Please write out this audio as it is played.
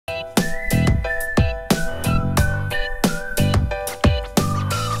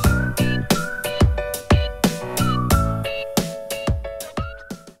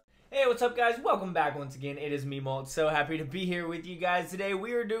what's up guys? Welcome back once again. It is me, Molt. So happy to be here with you guys today.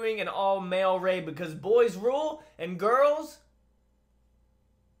 We are doing an all-male raid because boys rule and girls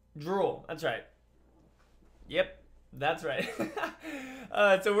drool. That's right. Yep, that's right.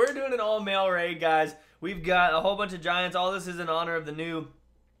 So we're doing an all-male raid, guys. We've got a whole bunch of giants. All this is in honor of the new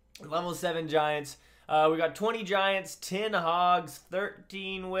level 7 giants. We got 20 giants, 10 hogs,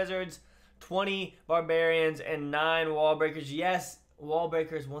 13 wizards, 20 barbarians, and 9 wall breakers. Yes, wall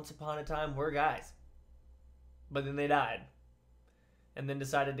breakers once upon a time were guys, but then they died and then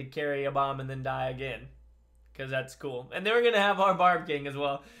decided to carry a bomb and then die again because that's cool. And then we're gonna have our Barb King as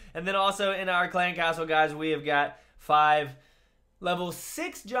well. And then also in our clan castle, guys, we have got 5 level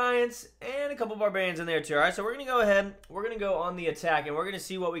 6 giants and a couple barbarians in there too. All right, so we're gonna go ahead, we're gonna go on the attack and we're gonna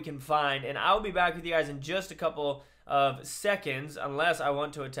see what we can find, and I'll be back with you guys in just a couple of seconds unless I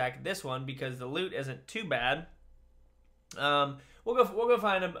want to attack this one because the loot isn't too bad. We'll go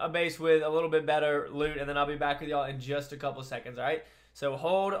find a base with a little bit better loot, and then I'll be back with y'all in just a couple seconds, all right? So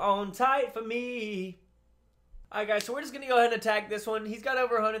hold on tight for me. All right, guys, so we're just going to go ahead and attack this one. He's got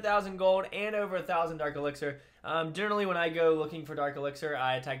over 100,000 gold and over 1,000 dark elixir. Generally, when I go looking for dark elixir,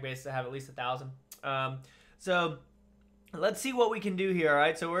 I attack bases that have at least 1,000. So let's see what we can do here, all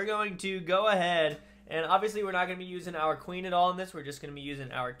right? So we're going to go ahead, and obviously we're not going to be using our queen at all in this. We're just going to be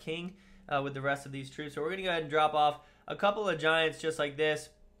using our king with the rest of these troops. So we're going to go ahead and drop off a couple of giants just like this.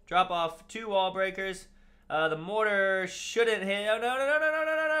 Drop off 2 wall breakers. The mortar shouldn't hit. Oh,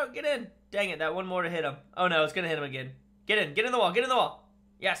 no. Get in. Dang it, that one mortar hit him. Oh, no, it's going to hit him again. Get in the wall. Get in the wall.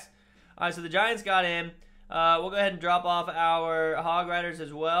 Yes. All right, so the giants got in. We'll go ahead and drop off our hog riders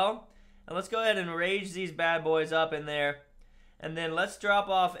as well. And let's go ahead and rage these bad boys up in there. And then let's drop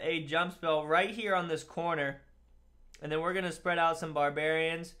off a jump spell right here on this corner. And then we're going to spread out some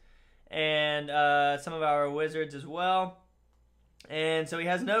barbarians and some of our wizards as well. And so he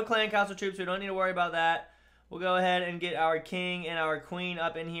has no clan castle troops, so we don't need to worry about that. We'll go ahead and get our king and our queen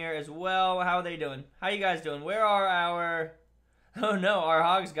up in here as well. How are they doing? How you guys doing? Where are our... Oh no, our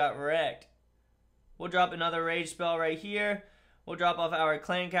hogs got wrecked. We'll drop another rage spell right here. We'll drop off our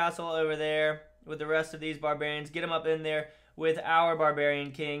clan castle over there with the rest of these barbarians. Get them up in there with our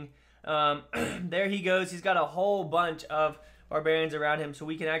barbarian king. There he goes. He's got a whole bunch of barbarians around him, so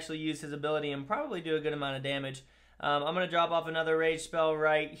we can actually use his ability and probably do a good amount of damage. I'm going to drop off another rage spell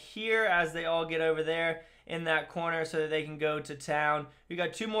right here as they all get over there in that corner so that they can go to town. We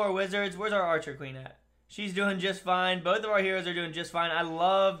got 2 more wizards. Where's our archer queen at? She's doing just fine. Both of our heroes are doing just fine. I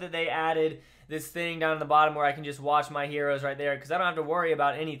love that they added this thing down at the bottom where I can just watch my heroes right there because I don't have to worry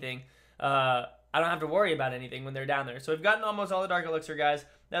about anything. I don't have to worry about anything when they're down there. So we've gotten almost all the dark elixir, guys.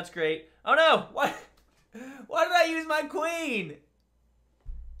 That's great. Oh no! What? Why did I use my queen?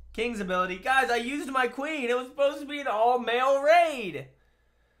 King's ability. Guys, I used my queen. It was supposed to be an all-male raid.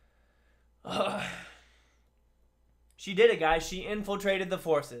 She did it, guys. She infiltrated the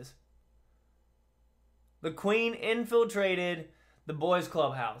forces. The queen infiltrated the boys'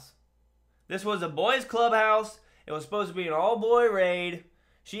 clubhouse. This was a boys' clubhouse. It was supposed to be an all-boy raid.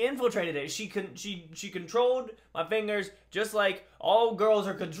 She infiltrated it. She controlled my fingers just like all girls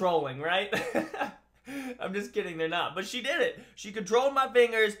are controlling, right? I'm just kidding, they're not. But she did it. She controlled my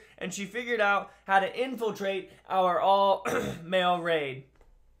fingers, and she figured out how to infiltrate our all-male raid.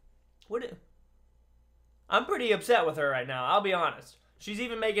 I'm pretty upset with her right now, I'll be honest. She's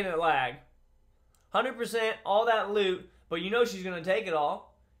even making it lag. 100% all that loot, but you know she's going to take it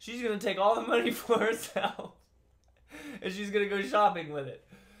all. She's going to take all the money for herself. And she's going to go shopping with it.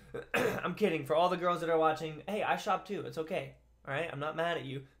 I'm kidding. For all the girls that are watching, hey, I shop too. It's okay. All right, I'm not mad at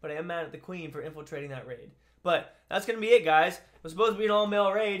you, but I am mad at the queen for infiltrating that raid. But that's going to be it, guys. It was supposed to be an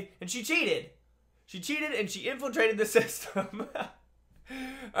all-male raid, and she cheated. She cheated, and she infiltrated the system.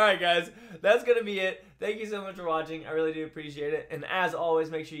 All right, guys, that's going to be it. Thank you so much for watching. I really do appreciate it. And as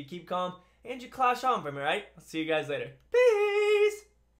always, make sure you keep calm and you clash on for me, all right? I'll see you guys later. Peace!